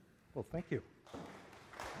Well, thank you.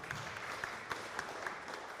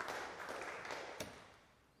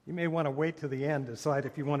 You may want to wait to the end to decide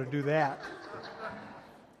if you want to do that.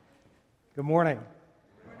 Good morning.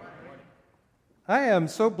 I am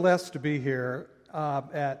so blessed to be here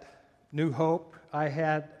at New Hope. I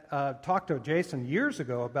had talked to Jason years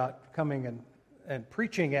ago about coming and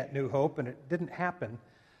preaching at New Hope, and it didn't happen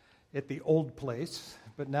at the old place.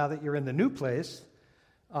 But now that you're in the new place,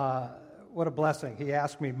 what a blessing. He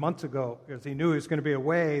asked me months ago, because he knew he was going to be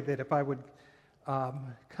away, that if I would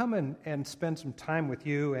come and spend some time with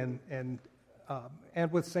you and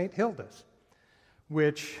with St. Hilda's,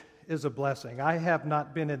 which is a blessing. I have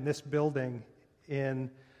not been in this building in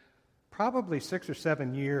probably 6 or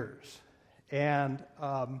 7 years, and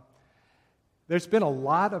there's been a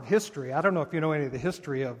lot of history. I don't know if you know any of the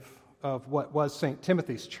history of what was St.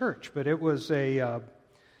 Timothy's Church, but it was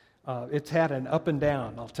it's had an up and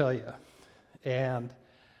down, I'll tell you. And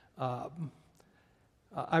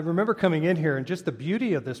I remember coming in here, and just the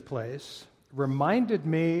beauty of this place reminded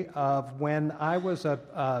me of when I was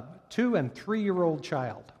a 2- and 3-year-old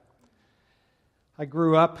child. I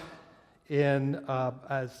grew up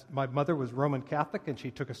as my mother was Roman Catholic, and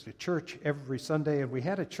she took us to church every Sunday, and we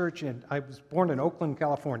had a church I was born in Oakland,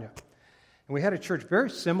 California, and we had a church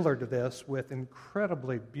very similar to this with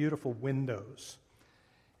incredibly beautiful windows.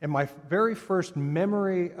 And my very first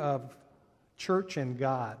memory of church and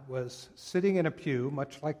God was sitting in a pew,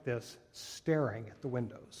 much like this, staring at the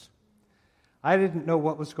windows. I didn't know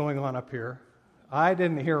what was going on up here. I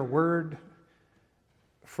didn't hear a word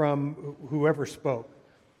from whoever spoke.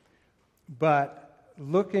 But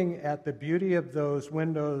looking at the beauty of those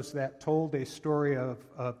windows that told a story of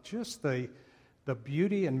just the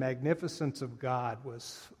beauty and magnificence of God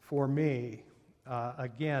was, for me,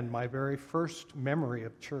 again, my very first memory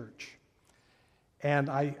of church.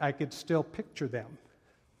 And I could still picture them.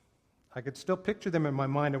 I could still picture them in my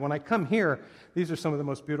mind. And when I come here, these are some of the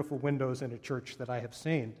most beautiful windows in a church that I have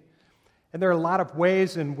seen. And there are a lot of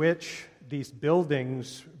ways in which these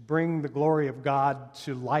buildings bring the glory of God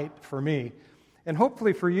to light for me. And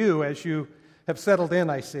hopefully for you, as you have settled in,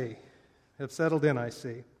 I see.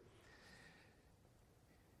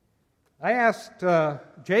 I asked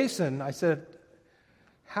Jason, I said,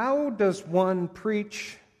 how does one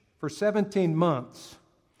preach for 17 months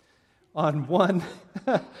on one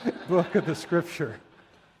book of the Scripture?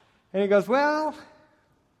 And he goes, well,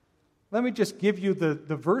 let me just give you the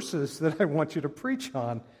verses that I want you to preach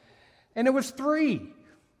on. And it was 3.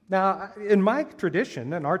 Now, in my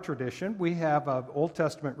tradition, in our tradition, we have an Old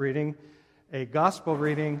Testament reading, a Gospel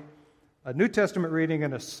reading, a New Testament reading,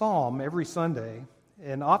 and a Psalm every Sunday.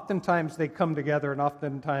 And oftentimes they come together and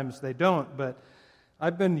oftentimes they don't. But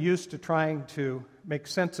I've been used to trying to make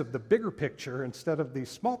sense of the bigger picture instead of these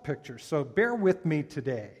small pictures. So bear with me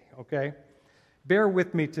today, okay? Bear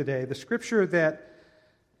with me today. The scripture that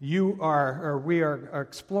we are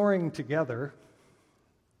exploring together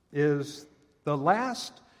is the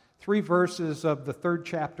last 3 verses of the 3rd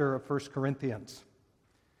chapter of 1 Corinthians,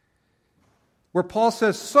 where Paul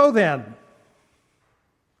says, so then,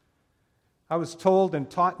 I was told and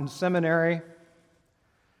taught in seminary,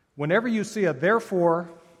 whenever you see a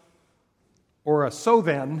therefore or a so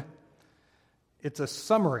then, it's a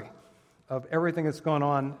summary of everything that's gone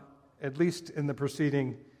on, at least in the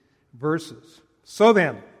preceding verses. So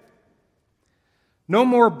then, no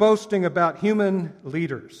more boasting about human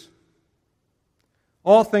leaders.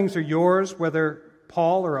 All things are yours, whether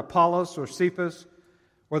Paul or Apollos or Cephas,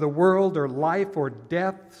 or the world or life or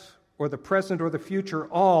death, or the present or the future,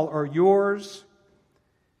 all are yours,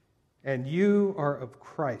 and you are of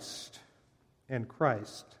Christ, and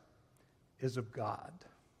Christ is of God.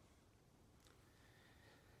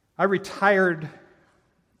 I retired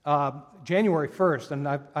January 1st, and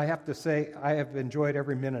I have to say I have enjoyed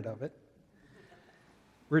every minute of it.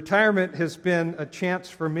 Retirement has been a chance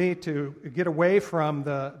for me to get away from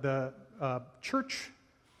the church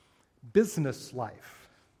business life.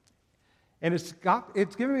 And it's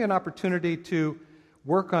given me an opportunity to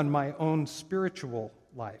work on my own spiritual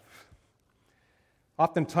life.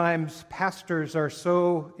 Oftentimes, pastors are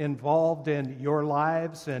so involved in your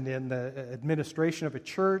lives and in the administration of a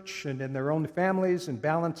church and in their own families and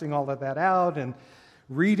balancing all of that out and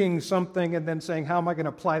reading something and then saying, how am I going to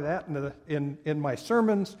apply that in my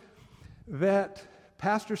sermons, that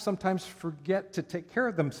pastors sometimes forget to take care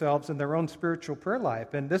of themselves in their own spiritual prayer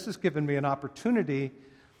life. And this has given me an opportunity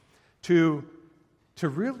to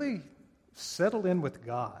really settle in with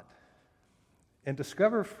God and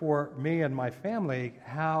discover for me and my family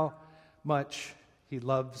how much He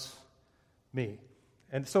loves me.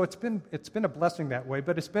 And so it's been a blessing that way,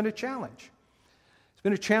 but it's been a challenge. It's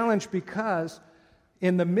been a challenge because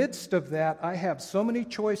in the midst of that, I have so many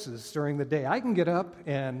choices during the day. I can get up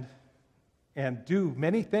and do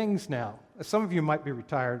many things now. Some of you might be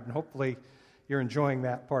retired, and hopefully you're enjoying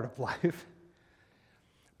that part of life.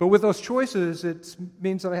 But with those choices, it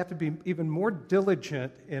means that I have to be even more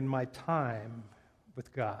diligent in my time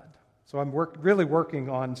with God. So I'm really working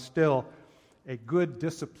on still a good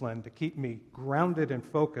discipline to keep me grounded and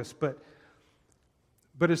focused. But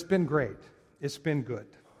it's been great. It's been good.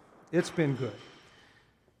 It's been good.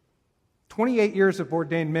 28 years of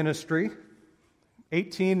ordained ministry,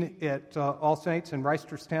 18 at All Saints in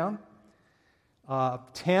Reisterstown,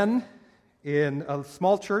 10 in a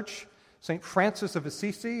small church, St. Francis of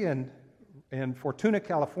Assisi in Fortuna,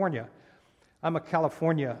 California. I'm a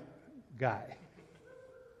California guy.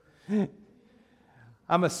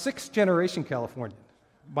 I'm a sixth-generation Californian.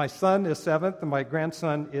 My son is seventh, and my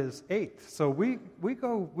grandson is eighth. So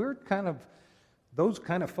we're kind of those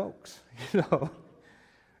kind of folks, you know.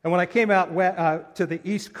 And when I came out to the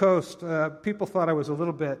East Coast, people thought I was a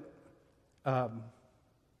little bit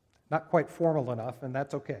not quite formal enough, and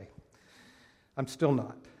that's okay. I'm still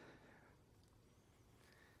not.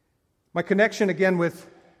 My connection again with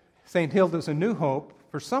St. Hilda's and New Hope,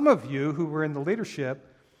 for some of you who were in the leadership,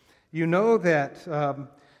 you know that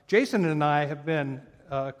Jason and I have been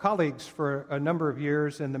colleagues for a number of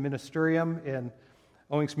years in the ministerium in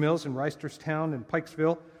Owings Mills and Reisterstown and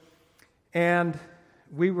Pikesville. And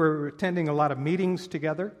we were attending a lot of meetings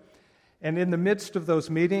together. And in the midst of those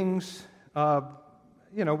meetings,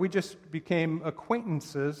 we just became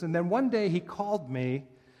acquaintances. And then one day he called me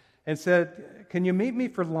and said, "Can you meet me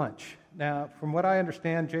for lunch?" Now, from what I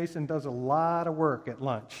understand, Jason does a lot of work at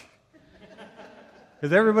lunch.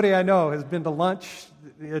 Because everybody I know has been to lunch.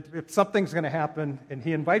 If something's going to happen and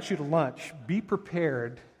he invites you to lunch, be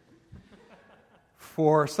prepared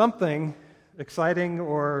for something exciting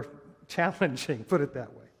or challenging, put it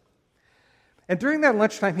that way. And during that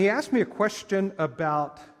lunchtime, he asked me a question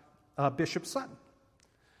about Bishop Sutton.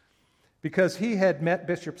 Because he had met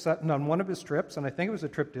Bishop Sutton on one of his trips, and I think it was a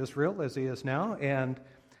trip to Israel, as he is now, and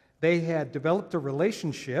they had developed a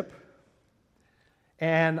relationship,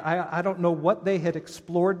 and I don't know what they had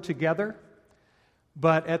explored together,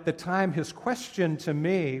 but at the time, his question to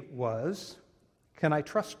me was, "Can I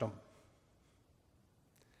trust him?"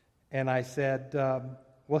 And I said,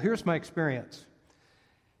 well, here's my experience.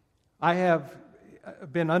 I have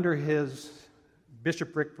been under his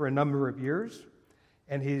bishopric for a number of years,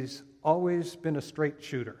 and he's always been a straight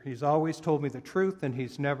shooter. He's always told me the truth, and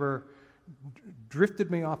he's never drifted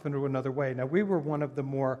me off into another way. Now, we were one of the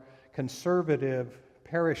more conservative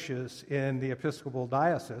parishes in the Episcopal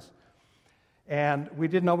Diocese, and we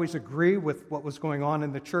didn't always agree with what was going on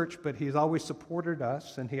in the church, but he's always supported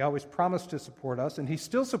us, and he always promised to support us, and he's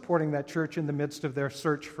still supporting that church in the midst of their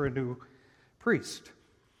search for a new priest.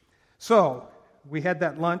 So, we had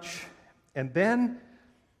that lunch, and then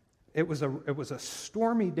it was a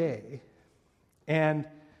stormy day, and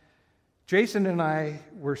Jason and I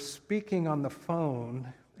were speaking on the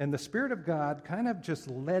phone, and the Spirit of God kind of just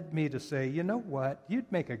led me to say, "You know what? You'd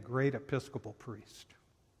make a great Episcopal priest."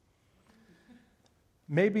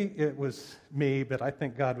 Maybe it was me, but I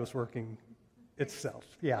think God was working itself.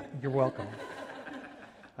 Yeah, you're welcome.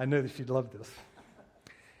 I knew that you'd love this.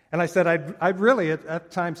 And I said, I'd really, at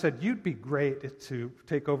that time, said, "You'd be great to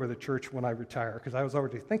take over the church when I retire," because I was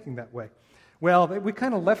already thinking that way. Well, we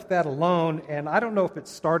kind of left that alone, and I don't know if it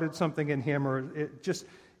started something in him or it just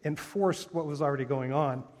enforced what was already going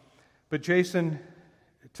on. But Jason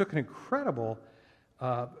took an incredible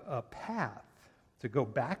path to go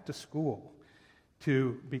back to school,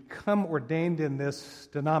 to become ordained in this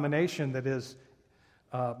denomination that is,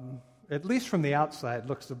 at least from the outside,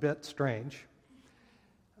 looks a bit strange.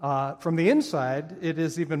 From the inside, it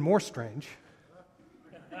is even more strange.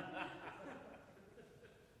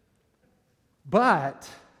 But,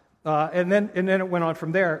 and then it went on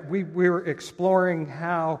from there. We were exploring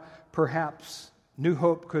how perhaps New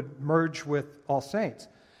Hope could merge with All Saints.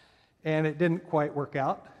 And it didn't quite work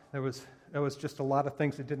out. There was just a lot of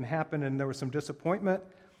things that didn't happen, and there was some disappointment.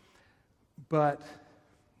 But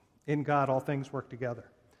in God, all things work together.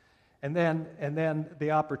 And then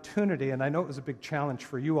the opportunity, and I know it was a big challenge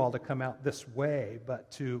for you all to come out this way, but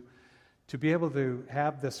to be able to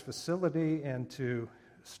have this facility and to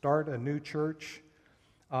start a new church,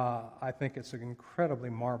 I think it's an incredibly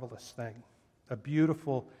marvelous thing. A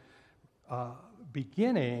beautiful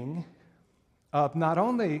beginning of not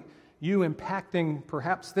only you impacting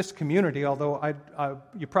perhaps this community, although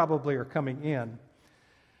you probably are coming in,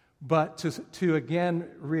 but to again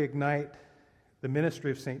reignite the ministry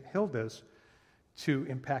of St. Hilda's to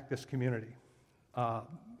impact this community.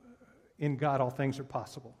 in God all things are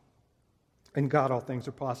possible. In God all things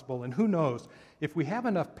are possible. And who knows, if we have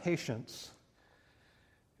enough patience,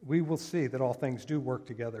 we will see that all things do work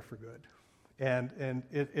together for good. And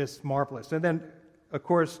it's marvelous. And then, of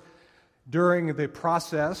course, during the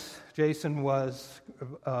process, Jason was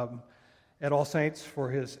at All Saints for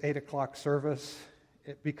his 8 o'clock service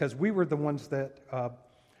because we were the ones that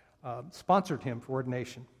sponsored him for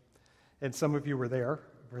ordination. And some of you were there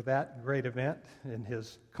for that great event and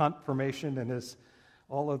his confirmation and his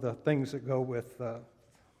all of the things that go with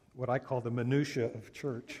what I call the minutia of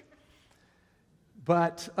church.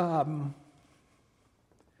 But I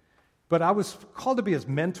was called to be his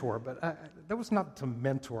mentor, but that was not to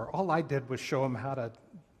mentor. All I did was show him how to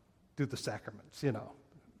do the sacraments,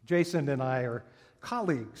 Jason and I are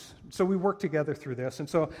colleagues, so we worked together through this. And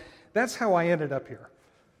so that's how I ended up here,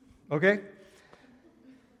 okay?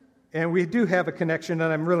 And we do have a connection,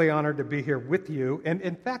 and I'm really honored to be here with you. And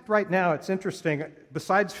in fact, right now, it's interesting.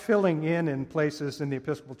 Besides filling in places in the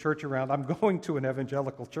Episcopal Church around, I'm going to an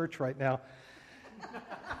evangelical church right now.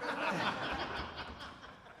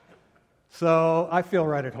 So I feel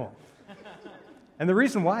right at home. And the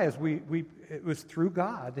reason why is it was through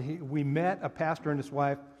God. We met a pastor and his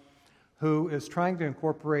wife who is trying to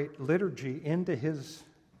incorporate liturgy into his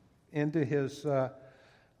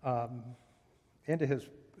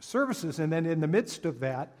services, and then in the midst of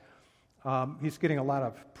that, he's getting a lot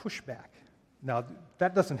of pushback. Now,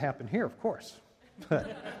 that doesn't happen here, of course,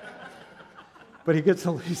 but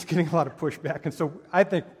he's getting a lot of pushback, and so I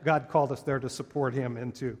think God called us there to support him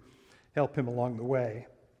and to help him along the way.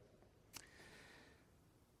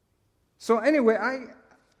 So anyway,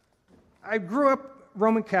 I grew up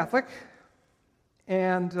Roman Catholic,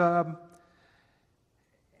 and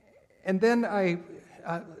then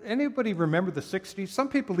anybody remember the 60s? Some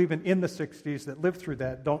people even in the 60s that lived through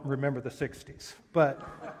that don't remember the 60s. But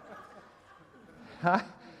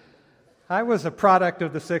I was a product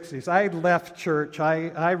of the 60s. I left church.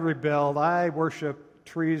 I rebelled. I worshiped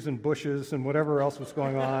trees and bushes and whatever else was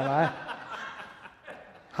going on.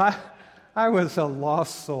 I was a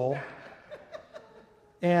lost soul.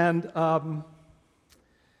 And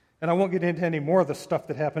I won't get into any more of the stuff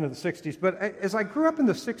that happened in the 60s. But as I grew up in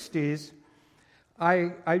the 60s,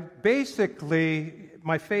 I basically,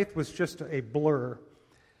 my faith was just a blur,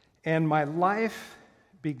 and my life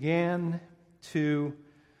began to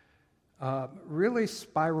really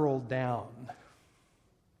spiral down.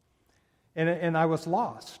 And I was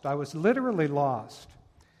lost. I was literally lost.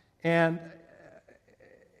 And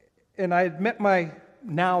I had met my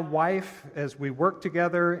now wife as we worked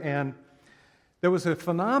together, and there was a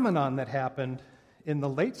phenomenon that happened in the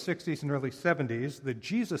late 60s and early 70s, the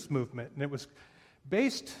Jesus movement, and it was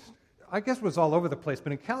based, I guess it was all over the place,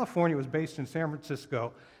 but in California it was based in San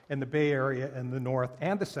Francisco and the Bay Area and the North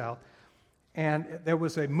and the South. And there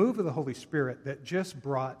was a move of the Holy Spirit that just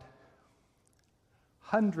brought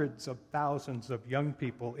hundreds of thousands of young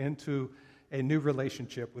people into a new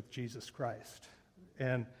relationship with Jesus Christ.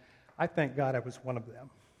 And I thank God I was one of them.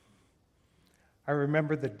 I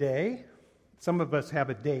remember the day. Some of us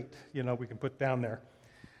have a date, we can put down there.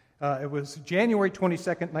 It was January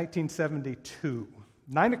 22nd, 1972,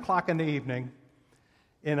 9 o'clock in the evening,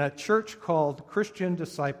 in a church called Christian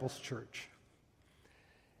Disciples Church.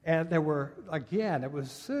 And there were, again, it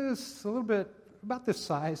was a little bit about this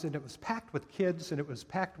size, and it was packed with kids, and it was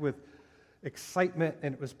packed with excitement,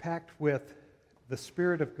 and it was packed with the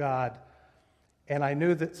Spirit of God. And I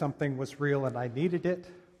knew that something was real, and I needed it.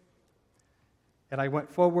 And I went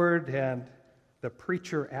forward, and the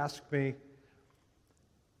preacher asked me, "Do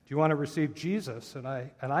you want to receive Jesus?" And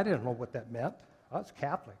I didn't know what that meant. I was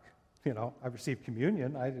Catholic. I received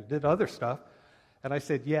communion. I did other stuff. And I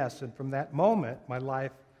said yes. And from that moment, my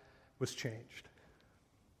life was changed.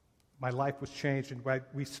 My life was changed. And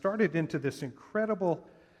we started into this incredible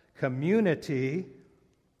community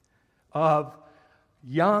of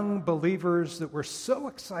young believers that were so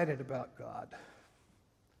excited about God.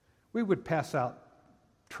 We would pass out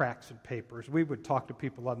tracts and papers. We would talk to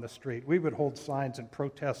people on the street. We would hold signs and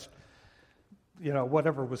protest,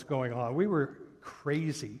 whatever was going on. We were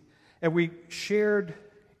crazy. And we shared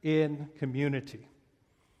in community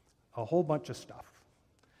a whole bunch of stuff.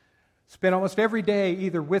 Spent almost every day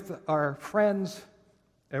either with our friends,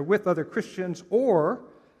 with other Christians, or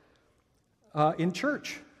in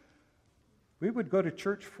church. We would go to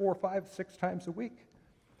church 4, 5, 6 times a week.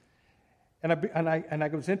 And I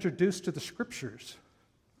was introduced to the Scriptures.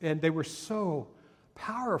 And they were so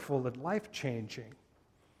powerful and life-changing.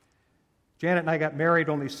 Janet and I got married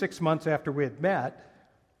only 6 months after we had met,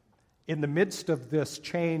 in the midst of this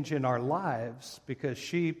change in our lives, because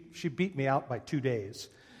she beat me out by 2 days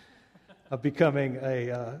of becoming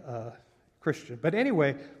a Christian. But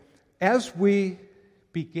anyway, as we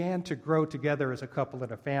began to grow together as a couple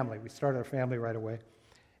and a family, we started a family right away,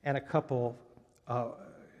 and a couple, out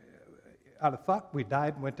of thought, we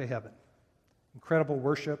died and went to heaven. Incredible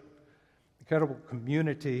worship, incredible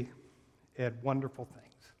community, and wonderful things.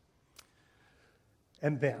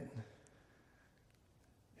 And then,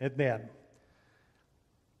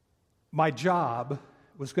 my job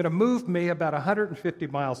was going to move me about 150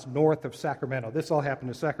 miles north of Sacramento. This all happened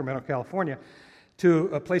in Sacramento, California, to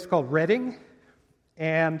a place called Redding.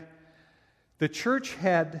 And the church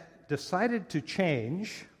had decided to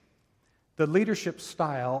change the leadership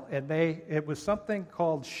style, and it was something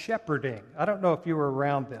called shepherding. I don't know if you were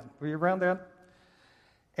around then. Were you around then?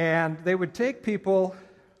 And they would take people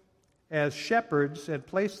as shepherds and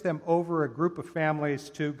place them over a group of families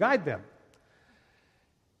to guide them.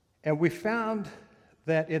 And we found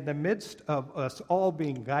that in the midst of us all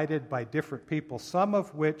being guided by different people, some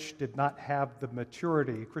of which did not have the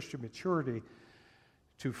maturity, Christian maturity,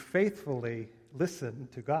 to faithfully listen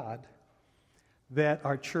to God, that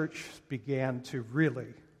our church began to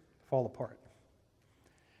really fall apart.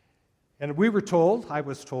 And we were told, I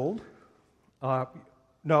was told,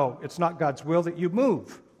 no, it's not God's will that you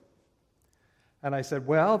move. And I said,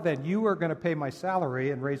 well, then you are going to pay my salary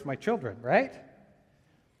and raise my children, right?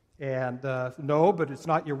 And no, but it's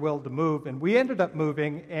not your will to move. And we ended up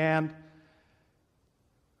moving, and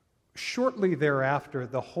shortly thereafter,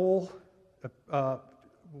 the whole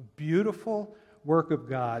beautiful work of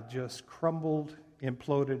God just crumbled,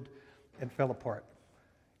 imploded, and fell apart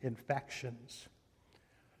in factions.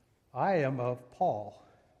 I am of Paul.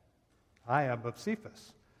 I am of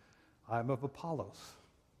Cephas. I'm of Apollos.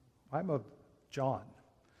 I'm of John.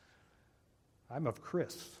 I'm of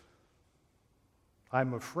Chris.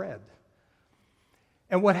 I'm of Fred.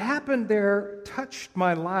 And what happened there touched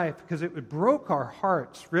my life, because it broke our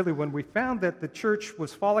hearts, really, when we found that the church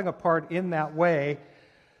was falling apart in that way,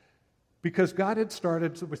 because God had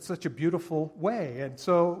started with such a beautiful way. And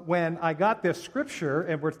so when I got this scripture,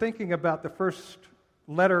 and we're thinking about the first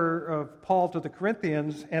letter of Paul to the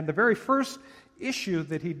Corinthians, and the very first issue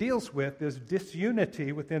that he deals with is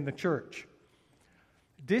disunity within the church.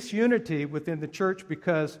 Disunity within the church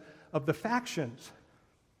because of the factions.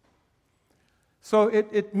 So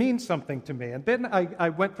it means something to me. And then I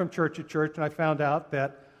went from church to church, and I found out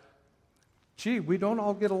that, gee, we don't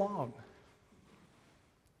all get along.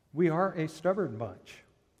 We are a stubborn bunch.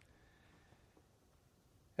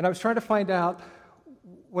 And I was trying to find out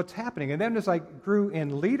what's happening. And then as I grew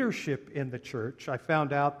in leadership in the church, I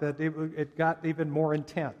found out that it got even more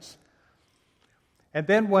intense. And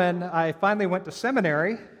then when I finally went to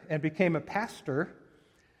seminary and became a pastor,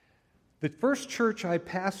 the first church I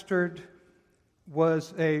pastored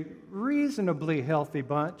was a reasonably healthy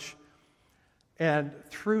bunch. And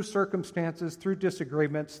through circumstances, through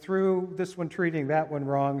disagreements, through this one treating that one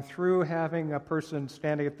wrong, through having a person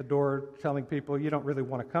standing at the door telling people, you don't really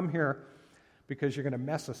want to come here because you're going to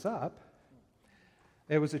mess us up,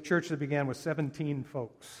 it was a church that began with 17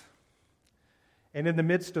 folks. And in the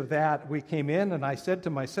midst of that, we came in, and I said to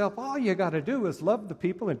myself, all you got to do is love the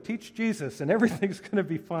people and teach Jesus, and everything's going to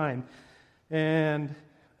be fine. And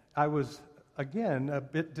I was, again, a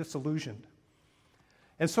bit disillusioned.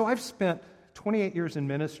 And so I've spent 28 years in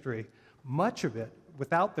ministry, much of it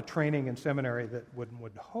without the training in seminary that one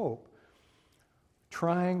would hope,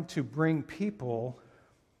 trying to bring people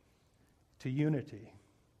to unity,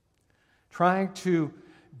 trying to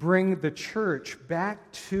bring the church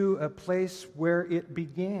back to a place where it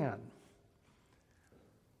began.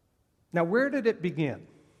 Now, where did it begin?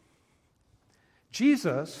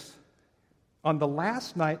 Jesus, on the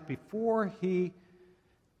last night before he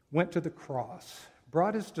went to the cross,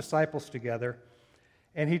 brought his disciples together,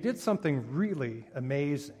 and he did something really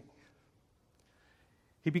amazing.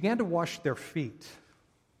 He began to wash their feet.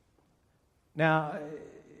 Now,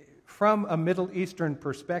 from a Middle Eastern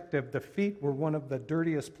perspective, the feet were one of the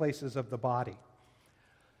dirtiest places of the body.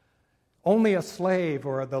 Only a slave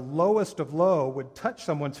or the lowest of low would touch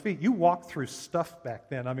someone's feet. You walked through stuff back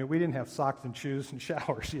then. I mean, we didn't have socks and shoes and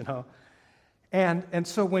showers, you know. And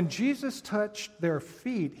so when Jesus touched their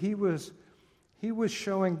feet, he was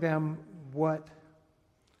showing them what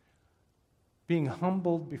being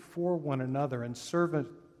humbled before one another and servant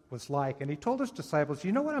was like. And he told his disciples,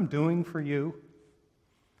 you know what I'm doing for you?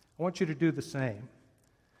 I want you to do the same.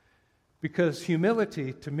 Because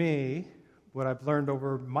humility, to me, what I've learned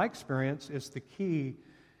over my experience, is the key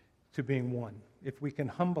to being one. If we can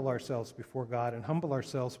humble ourselves before God and humble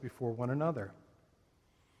ourselves before one another.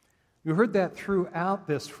 You heard that throughout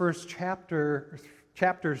this first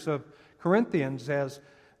chapters of Corinthians, as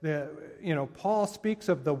Paul speaks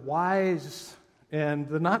of the wise and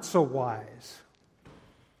the not so wise.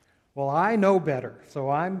 Well, I know better, so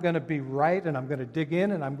I'm going to be right, and I'm going to dig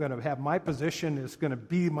in, and I'm going to have my position is going to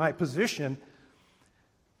be my position.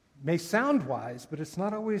 May sound wise, but it's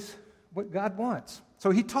not always what God wants. So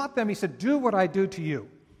he taught them, he said, do what I do to you.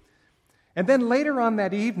 And then later on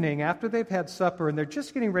that evening, after they've had supper and they're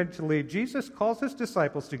just getting ready to leave, Jesus calls his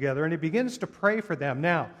disciples together and he begins to pray for them.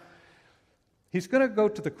 Now, he's going to go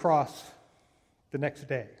to the cross the next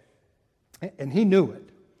day, and he knew it.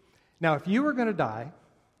 Now, if you were going to die,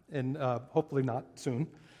 and hopefully not soon,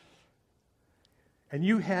 and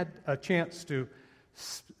you had a chance to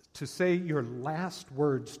say your last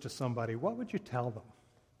words to somebody, what would you tell them?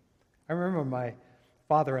 I remember my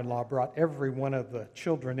father-in-law brought every one of the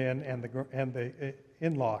children in and the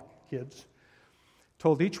in-law kids,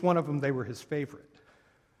 told each one of them they were his favorite,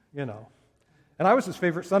 And I was his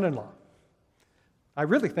favorite son-in-law. I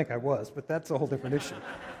really think I was, but that's a whole different issue.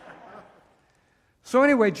 So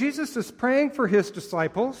anyway, Jesus is praying for his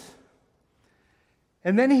disciples,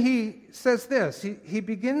 and then he says this. He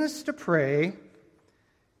begins to pray,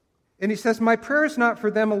 and he says, my prayer is not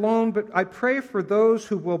for them alone, but I pray for those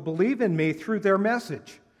who will believe in me through their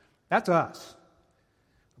message. That's us,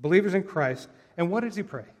 believers in Christ. And what does he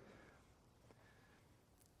pray?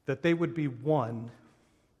 That they would be one.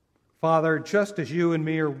 Father, just as you and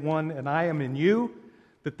me are one, and I am in you,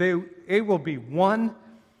 that they will be one,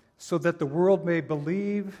 so that the world may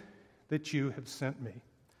believe that you have sent me.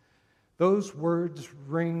 Those words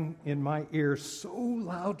ring in my ears so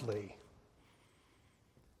loudly,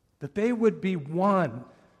 that they would be one.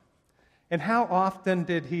 And how often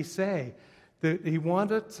did he say that he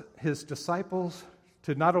wanted his disciples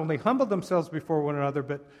to not only humble themselves before one another,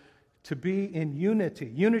 but to be in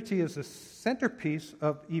unity. Unity is a centerpiece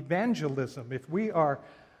of evangelism. If we are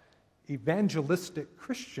evangelistic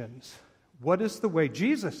Christians, what is the way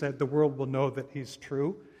Jesus said the world will know that he's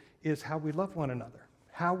true is how we love one another,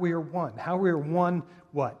 how we are one. How we are one,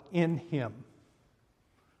 what? In him.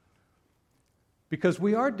 Because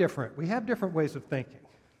we are different. We have different ways of thinking.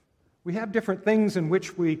 We have different things in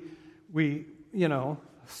which we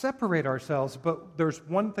separate ourselves, but there's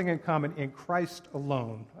one thing in common: in Christ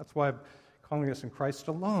alone. That's why I'm calling us in Christ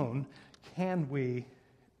alone. Can we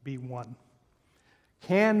be one?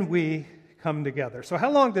 Can we come together? So how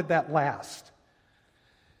long did that last?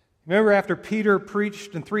 Remember after Peter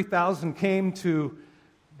preached and 3,000 came to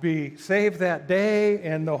be saved that day,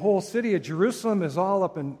 and the whole city of Jerusalem is all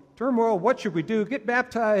up in turmoil. What should we do? Get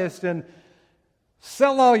baptized and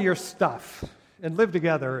sell all your stuff and live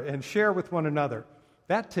together and share with one another.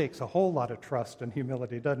 That takes a whole lot of trust and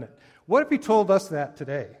humility, doesn't it? What if he told us that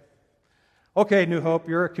today? Okay, New Hope,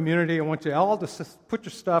 you're a community. I want you all to put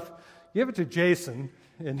your stuff, give it to Jason,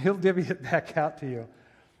 and he'll divvy it back out to you.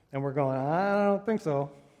 And we're going, I don't think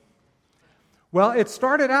so. Well, it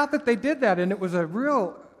started out that they did that, and it was a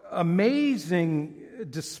real amazing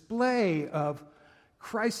display of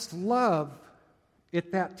Christ's love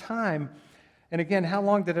at that time. And again, how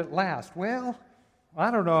long did it last? Well,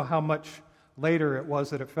 I don't know how much later it was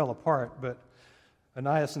that it fell apart, but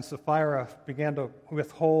Ananias and Sapphira began to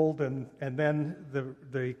withhold, and then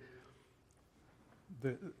the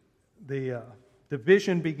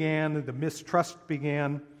division began, the mistrust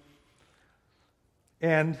began.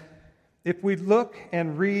 And if we look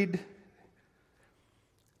and read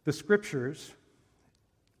the Scriptures,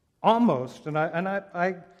 almost, and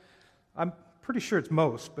I'm pretty sure it's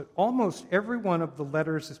most, but almost every one of the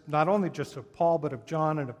letters, not only just of Paul, but of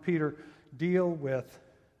John and of Peter, deal with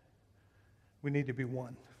we need to be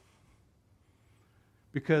one.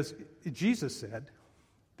 Because Jesus said,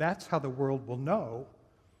 that's how the world will know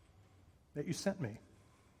that you sent me.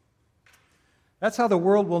 That's how the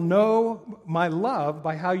world will know my love,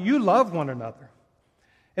 by how you love one another.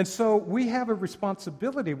 And so we have a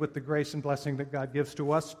responsibility with the grace and blessing that God gives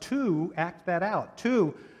to us to act that out,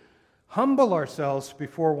 to humble ourselves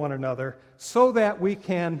before one another so that we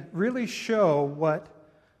can really show what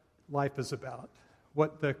life is about,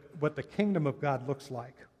 what the kingdom of God looks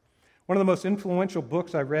like. One of the most influential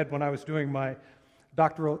books I read when I was doing my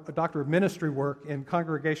doctor of ministry work in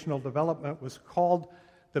congregational development was called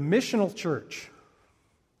The Missional Church.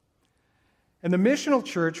 And The Missional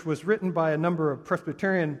Church was written by a number of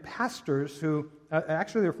Presbyterian pastors who,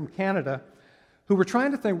 actually they're from Canada, who were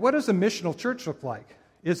trying to think, what does a missional church look like?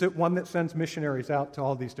 Is it one that sends missionaries out to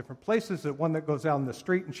all these different places? Is it one that goes out in the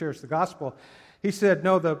street and shares the gospel? He said,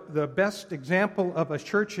 no, the best example of a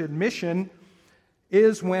church in mission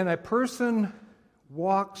is when a person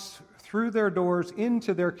walks through their doors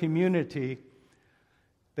into their community,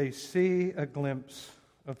 they see a glimpse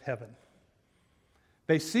of heaven.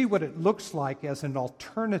 They see what it looks like as an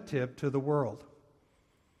alternative to the world.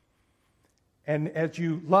 And as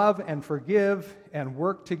you love and forgive and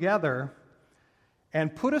work together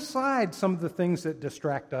and put aside some of the things that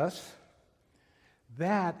distract us,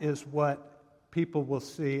 that is what people will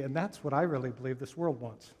see, and that's what I really believe this world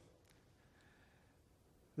wants.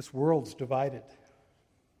 This world's divided.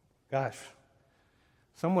 Gosh,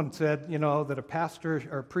 someone said, that a pastor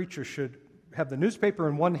or a preacher should have the newspaper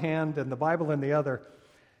in one hand and the Bible in the other.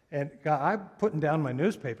 And God, I'm putting down my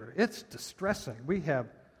newspaper. It's distressing. We have,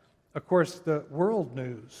 of course, the world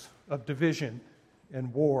news of division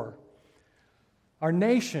and war. Our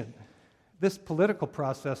nation, this political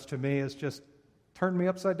process to me has just turned me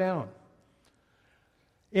upside down.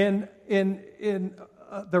 In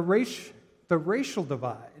the racial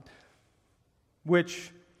divide,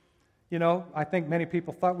 which, I think many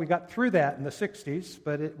people thought we got through that in the 60s,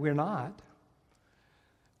 but we're not.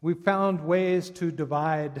 We've found ways to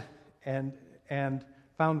divide and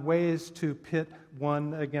found ways to pit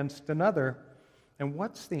one against another. And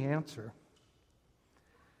what's the answer?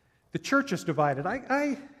 The church is divided.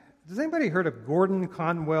 Has anybody heard of Gordon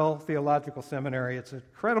Conwell Theological Seminary? It's an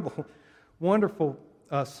incredible, wonderful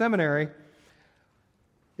seminary.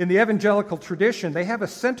 In the evangelical tradition, they have a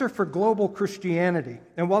Center for Global Christianity.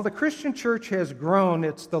 And while the Christian church has grown,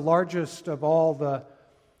 it's the largest of all the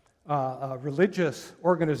religious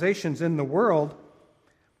organizations in the world,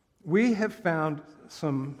 we have found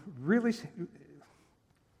some really,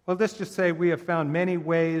 let's just say we have found many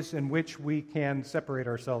ways in which we can separate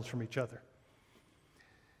ourselves from each other.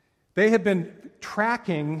 They have been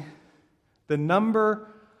tracking the number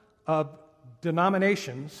of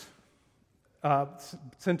denominations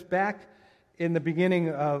since back in the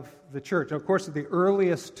beginning of the church. Of course, the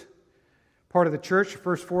earliest part of the church, the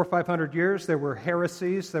first 400 or 500 years, there were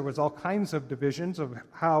heresies. There was all kinds of divisions of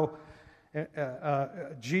how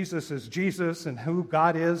Jesus is Jesus and who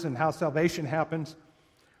God is and how salvation happens.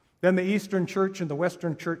 Then the Eastern Church and the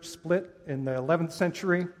Western Church split in the 11th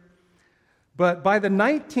century. But by the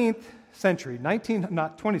 19th century, not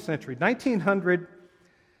 20th century, 1900,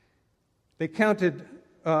 they counted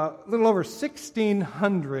a little over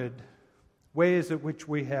 1,600 ways in which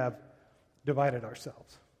we have divided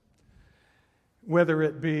ourselves. Whether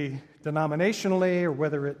it be denominationally or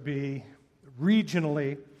whether it be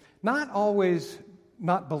regionally, not always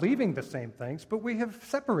not believing the same things, but we have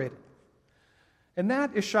separated. And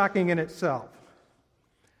that is shocking in itself.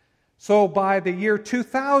 So by the year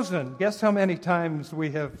 2000, guess how many times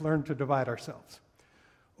we have learned to divide ourselves?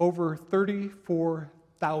 Over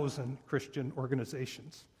 34,000 Christian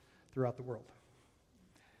organizations throughout the world.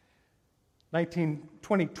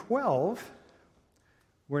 2012,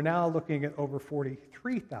 we're now looking at over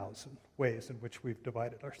 43,000 ways in which we've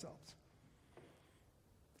divided ourselves.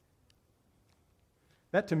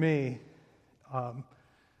 That, to me,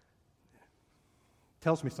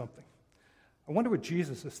 tells me something. I wonder what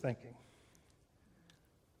Jesus is thinking.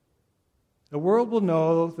 The world will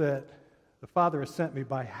know that the Father has sent me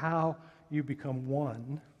by how you become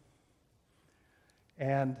one.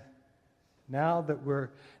 And now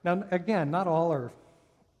again, not all are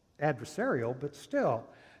adversarial, but still,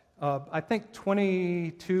 I think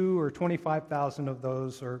 22 or 25,000 of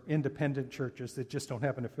those are independent churches that just don't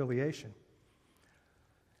have an affiliation.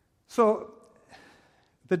 So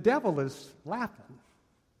the devil is laughing,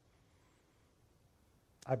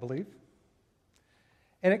 I believe.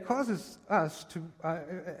 And it causes us to,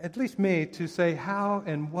 at least me, to say how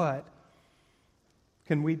and what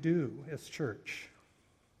can we do as church?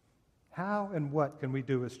 How and what can we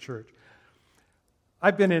do as church?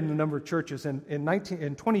 I've been in a number of churches. In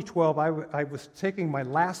 2012, I was taking my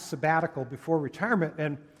last sabbatical before retirement,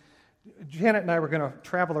 and Janet and I were going to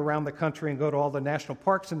travel around the country and go to all the national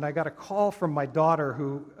parks, and I got a call from my daughter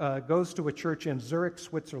who goes to a church in Zurich,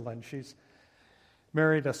 Switzerland. She's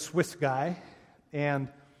married a Swiss guy, and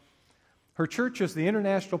her church is the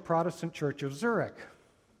International Protestant Church of Zurich.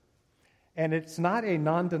 And it's not a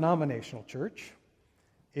non-denominational church.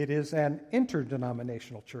 It is an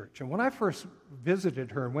interdenominational church. And when I first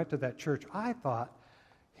visited her and went to that church, I thought,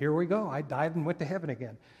 here we go. I died and went to heaven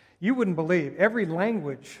again. You wouldn't believe every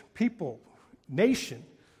language, people, nation,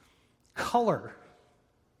 color,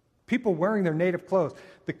 people wearing their native clothes.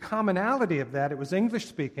 The commonality of that, it was English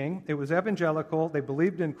speaking, it was evangelical, they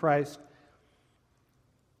believed in Christ,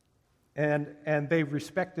 and they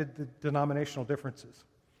respected the denominational differences.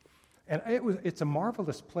 And it's a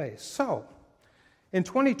marvelous place. So, in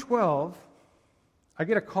 2012, I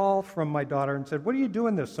get a call from my daughter and said, "What are you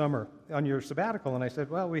doing this summer on your sabbatical?" And I said,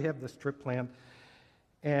 "Well, we have this trip planned."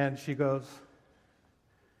 And she goes,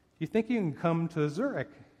 "You think you can come to Zurich?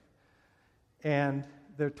 And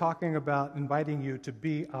they're talking about inviting you to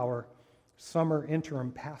be our summer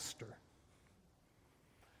interim pastor."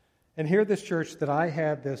 And here, this church that I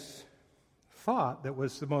had this thought that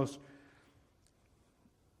was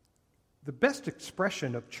the best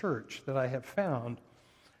expression of church that I have found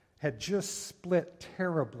had just split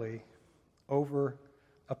terribly over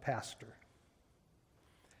a pastor.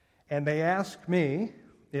 And they asked me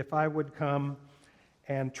if I would come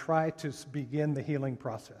and try to begin the healing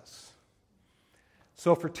process.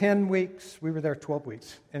 So for 10 weeks, we were there 12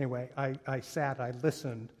 weeks. Anyway, I sat, I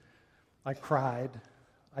listened, I cried.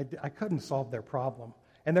 I couldn't solve their problem.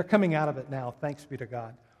 And they're coming out of it now, thanks be to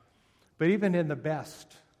God. But even in the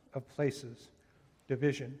best of places,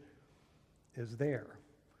 division is there.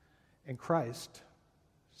 And Christ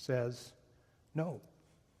says no.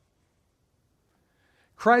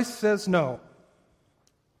 Christ says no.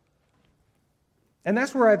 And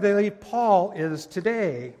that's where I believe Paul is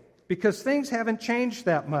today, because things haven't changed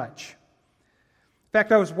that much. In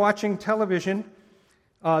fact, I was watching television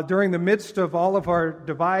during the midst of all of our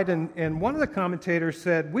divide, and one of the commentators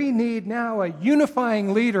said, "We need now a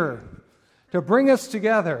unifying leader to bring us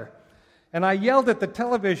together." And I yelled at the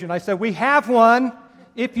television. I said, "We have one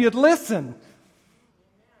if you'd listen."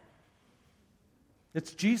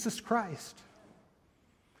 It's Jesus Christ.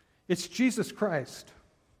 It's Jesus Christ.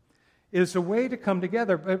 Is a way to come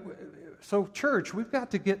together. So, church, we've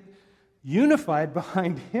got to get unified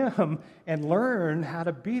behind Him and learn how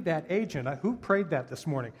to be that agent. Who prayed that this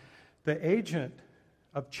morning? The agent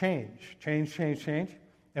of change. Change, change, change.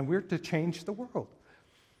 And we're to change the world.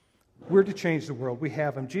 We're to change the world. We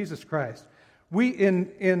have Him, Jesus Christ. We,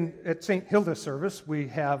 at St. Hilda's service, we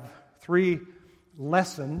have 3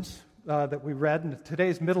 lessons that we read. And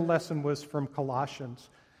today's middle lesson was from Colossians.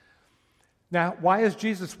 Now, why is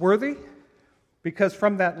Jesus worthy? Because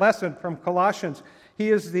from that lesson, from Colossians, He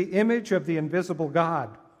is the image of the invisible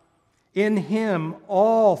God. In Him,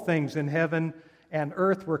 all things in heaven and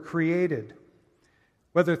earth were created.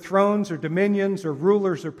 Whether thrones or dominions or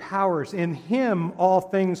rulers or powers, in Him all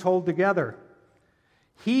things hold together.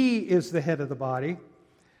 He is the head of the body,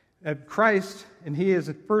 and Christ, and He is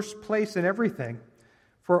at first place in everything.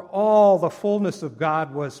 For all the fullness of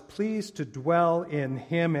God was pleased to dwell in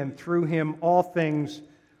Him, and through Him all things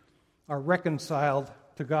are reconciled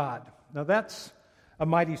to God. Now that's a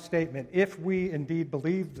mighty statement. If we indeed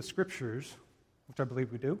believe the Scriptures, which I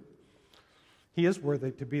believe we do, He is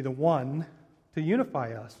worthy to be the one to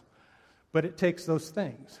unify us. But it takes those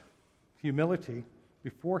things, humility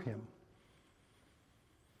before Him.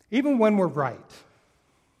 Even when we're right.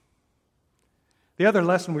 The other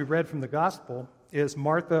lesson we read from the Gospel is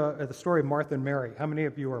the story of Martha and Mary. How many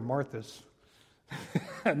of you are Marthas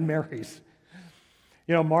and Marys?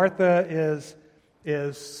 You know, Martha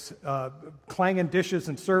is clanging dishes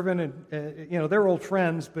and serving, and they're old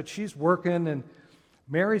friends, but she's working, and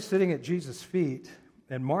Mary's sitting at Jesus' feet,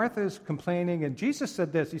 and Martha's complaining, and Jesus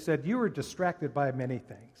said this. He said, "You were distracted by many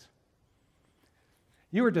things.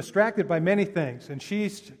 You were distracted by many things, and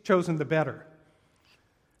she's chosen the better."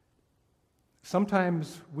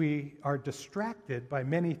 Sometimes we are distracted by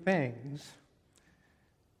many things,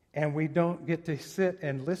 and we don't get to sit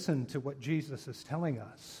and listen to what Jesus is telling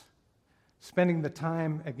us. Spending the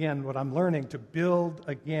time, again, what I'm learning, to build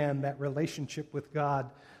again that relationship with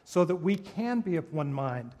God so that we can be of one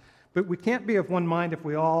mind. But we can't be of one mind if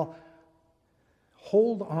we all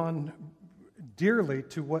hold on dearly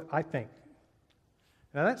to what I think.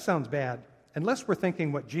 Now that sounds bad. Unless we're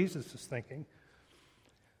thinking what Jesus is thinking,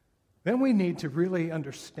 then we need to really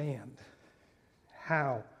understand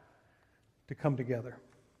how to come together.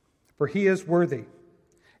 For He is worthy.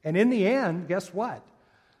 And in the end, guess what?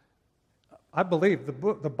 I believe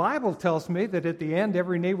the Bible tells me that at the end,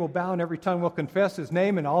 every knee will bow and every tongue will confess His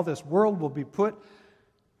name, and all this world will be put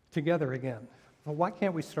together again. Well, why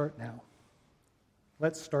can't we start now?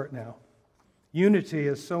 Let's start now. Unity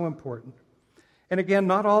is so important. And again,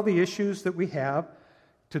 not all the issues that we have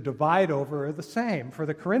to divide over are the same. For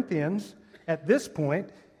the Corinthians, at this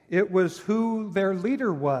point, it was who their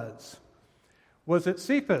leader was. Was it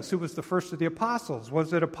Cephas, who was the first of the apostles?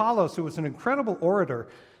 Was it Apollos, who was an incredible orator?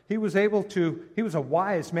 He was a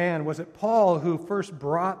wise man. Was it Paul, who first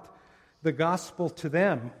brought the gospel to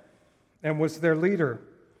them and was their leader?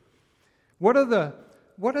 What are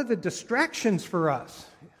the distractions for us?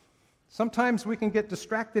 Sometimes we can get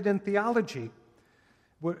distracted in theology,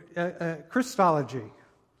 Christology,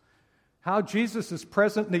 how Jesus is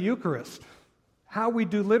present in the Eucharist, how we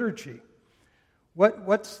do liturgy.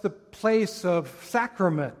 What's the place of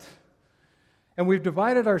sacrament? And we've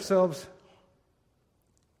divided ourselves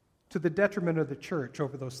to the detriment of the church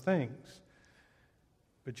over those things.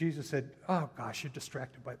 But Jesus said, oh gosh, you're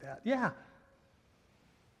distracted by that. Yeah.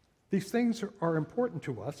 These things are important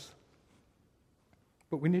to us,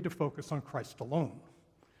 but we need to focus on Christ alone.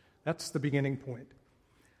 That's the beginning point.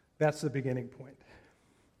 That's the beginning point.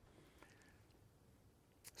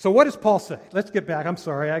 So what does Paul say? Let's get back. I'm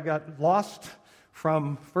sorry, I got lost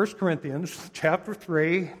from 1 Corinthians chapter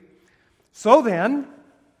 3. So then,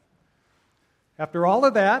 after all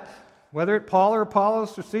of that, whether it's Paul or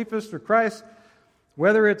Apollos or Cephas or Christ,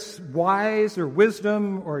 whether it's wise or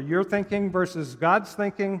wisdom or your thinking versus God's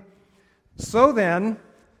thinking, so then,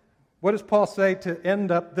 what does Paul say to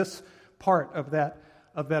end up this part of that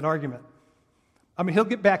argument? I mean, he'll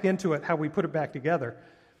get back into it, how we put it back together.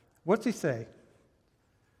 What's he say?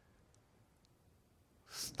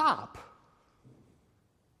 Stop,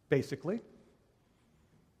 basically.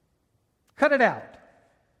 Cut it out.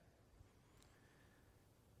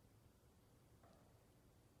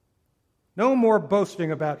 No more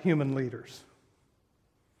boasting about human leaders.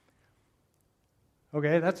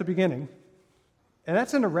 Okay, that's the beginning. And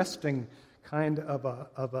that's an arresting kind of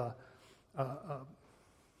a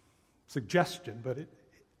suggestion, but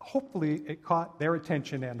hopefully it caught their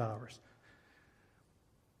attention and ours.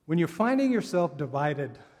 When you're finding yourself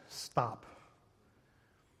divided, stop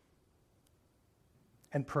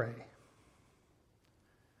and pray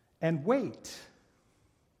and wait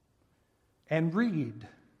and read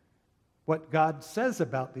what God says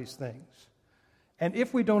about these things. And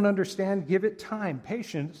if we don't understand, give it time.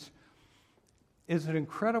 Patience is an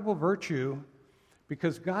incredible virtue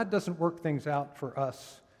because God doesn't work things out for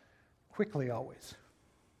us quickly always.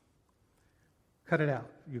 Cut it out,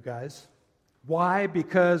 you guys. Why?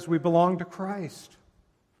 Because we belong to Christ.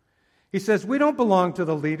 He says we don't belong to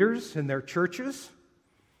the leaders in their churches.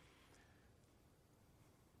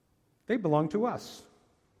 They belong to us.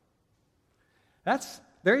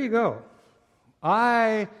 There you go.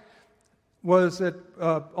 I was at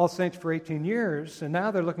All Saints for 18 years, and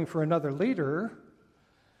now they're looking for another leader,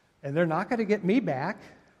 and they're not going to get me back.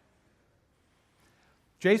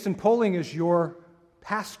 Jason Poling is your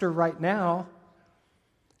pastor right now,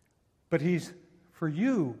 but he's for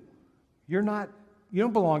you. You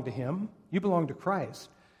don't belong to him. You belong to Christ.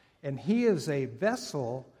 And he is a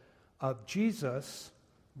vessel of Jesus'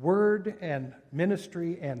 word and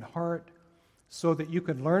ministry and heart so that you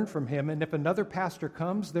can learn from him. And if another pastor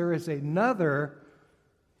comes, there is another,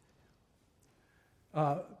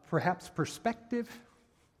 perhaps perspective,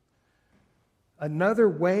 another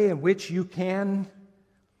way in which you can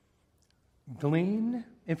glean.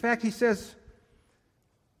 In fact, he says,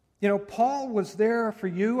 Paul was there for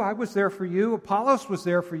you, I was there for you, Apollos was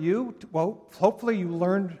there for you. Well, hopefully you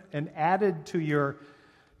learned and added to your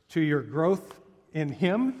growth in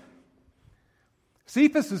him.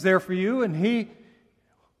 Cephas is there for you, and he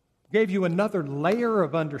gave you another layer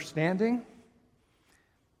of understanding.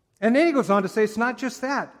 And then he goes on to say, it's not just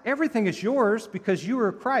that. Everything is yours because you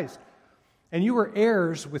are Christ, and you are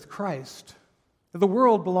heirs with Christ. The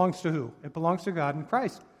world belongs to who? It belongs to God and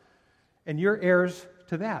Christ. And you're heirs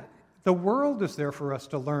to that. The world is there for us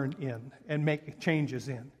to learn in and make changes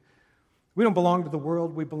in. We don't belong to the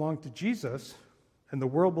world, we belong to Jesus, and the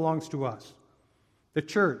world belongs to us. The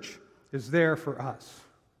church is there for us.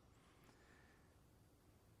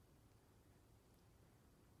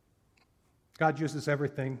 God uses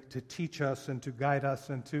everything to teach us and to guide us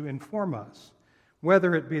and to inform us,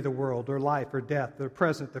 whether it be the world or life or death, the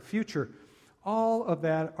present, the future. All of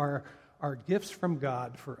that are gifts from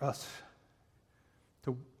God for us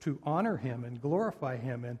to honor him and glorify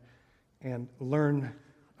him and learn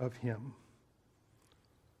of him.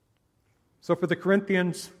 So for the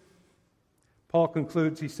Corinthians, Paul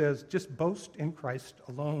concludes, he says, just boast in Christ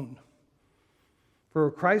alone. For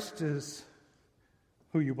Christ is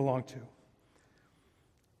who you belong to,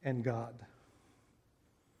 and God.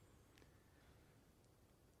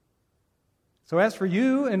 So as for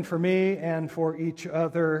you and for me and for each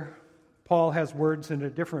other, Paul has words in a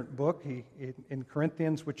different book, in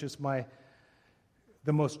Corinthians, which is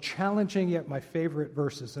the most challenging yet my favorite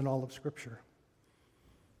verses in all of Scripture.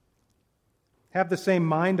 Have the same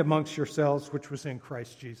mind amongst yourselves which was in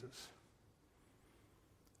Christ Jesus,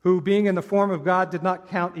 who, being in the form of God, did not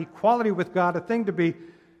count equality with God a thing to be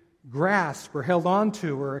grasped or held on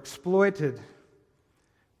to or exploited,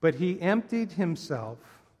 but he emptied himself,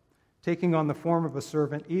 taking on the form of a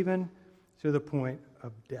servant, even to the point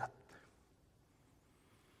of death.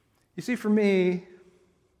 You see, for me,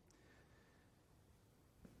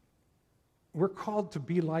 we're called to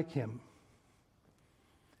be like him.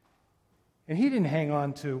 And he didn't hang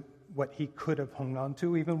on to what he could have hung on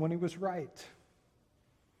to even when he was right.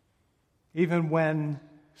 Even when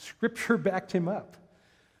Scripture backed him up.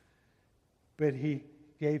 But he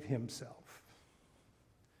gave himself.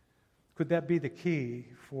 Could that be the key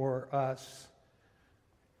for us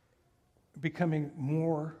becoming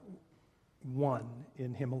more one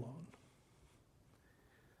in him alone?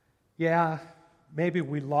 Yeah, maybe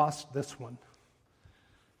we lost this one.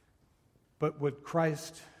 But would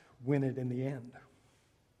Christ win it in the end?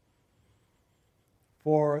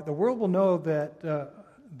 For the world will know that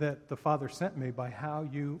the Father sent me by how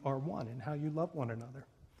you are one and how you love one another.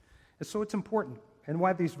 And so it's important. And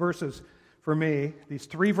why these verses, for me, these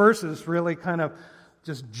 3 verses really kind of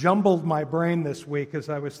just jumbled my brain this week as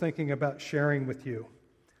I was thinking about sharing with you.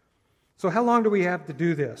 So how long do we have to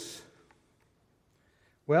do this?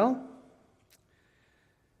 Well,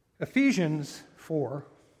 Ephesians 4,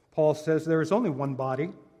 Paul says there is only one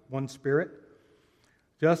body, one Spirit,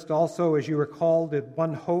 just also as you are called in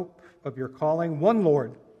one hope of your calling, one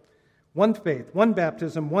Lord, one faith, one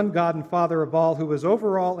baptism, one God and Father of all, who is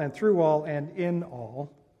over all and through all and in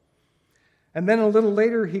all. And then a little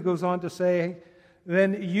later he goes on to say,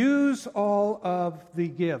 then use all of the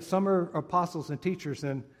gifts. Some are apostles and teachers,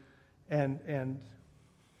 and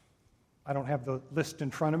I don't have the list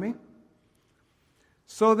in front of me.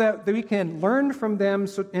 So that we can learn from them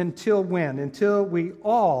until when? Until we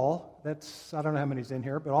all, I don't know how many's in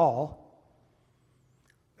here, but all,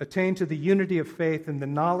 attain to the unity of faith and the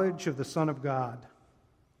knowledge of the Son of God,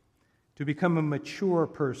 to become a mature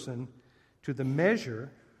person, to the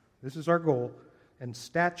measure, this is our goal, and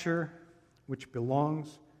stature which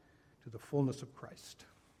belongs to the fullness of Christ.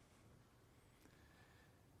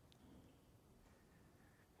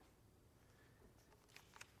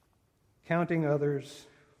 Counting others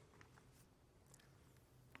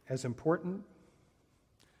as important,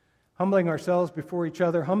 humbling ourselves before each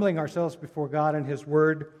other, humbling ourselves before God and His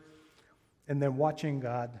Word, and then watching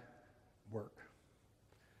God work.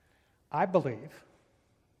 I believe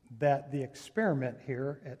that the experiment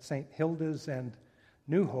here at St. Hilda's and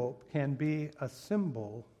New Hope can be a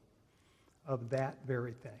symbol of that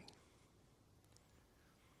very thing.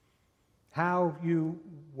 How you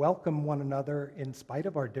welcome one another in spite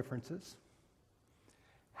of our differences,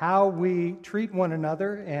 how we treat one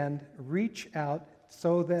another and reach out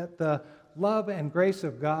so that the love and grace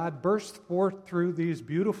of God bursts forth through these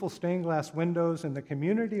beautiful stained glass windows, and the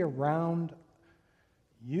community around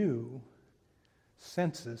you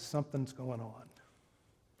senses something's going on.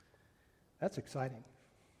 That's exciting.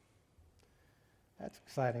 That's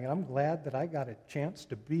exciting. And I'm glad that I got a chance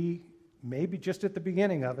to be maybe just at the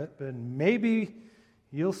beginning of it, but maybe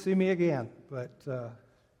you'll see me again. But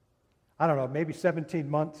I don't know, maybe 17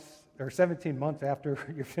 months after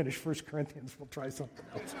you finish 1 Corinthians, we'll try something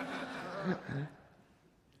else.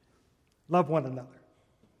 Love one another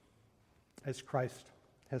as Christ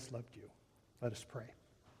has loved you. Let us pray.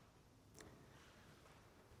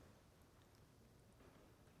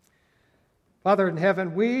 Father in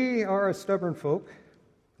heaven, we are a stubborn folk,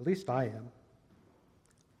 at least I am.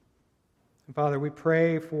 And Father, we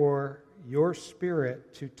pray for your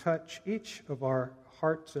Spirit to touch each of our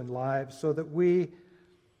hearts and lives so that we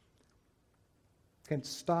can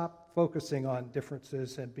stop focusing on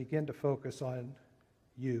differences and begin to focus on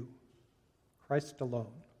you, Christ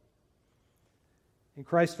alone. In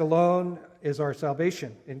Christ alone is our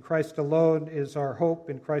salvation. In Christ alone is our hope.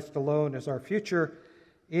 In Christ alone is our future.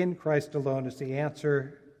 In Christ alone is the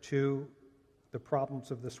answer to the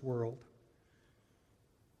problems of this world.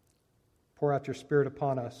 Pour out your Spirit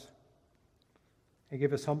upon us and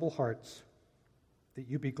give us humble hearts that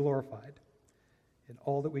you be glorified in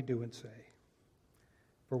all that we do and say.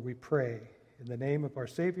 For we pray in the name of our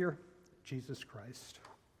Savior, Jesus Christ.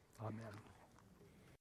 Amen.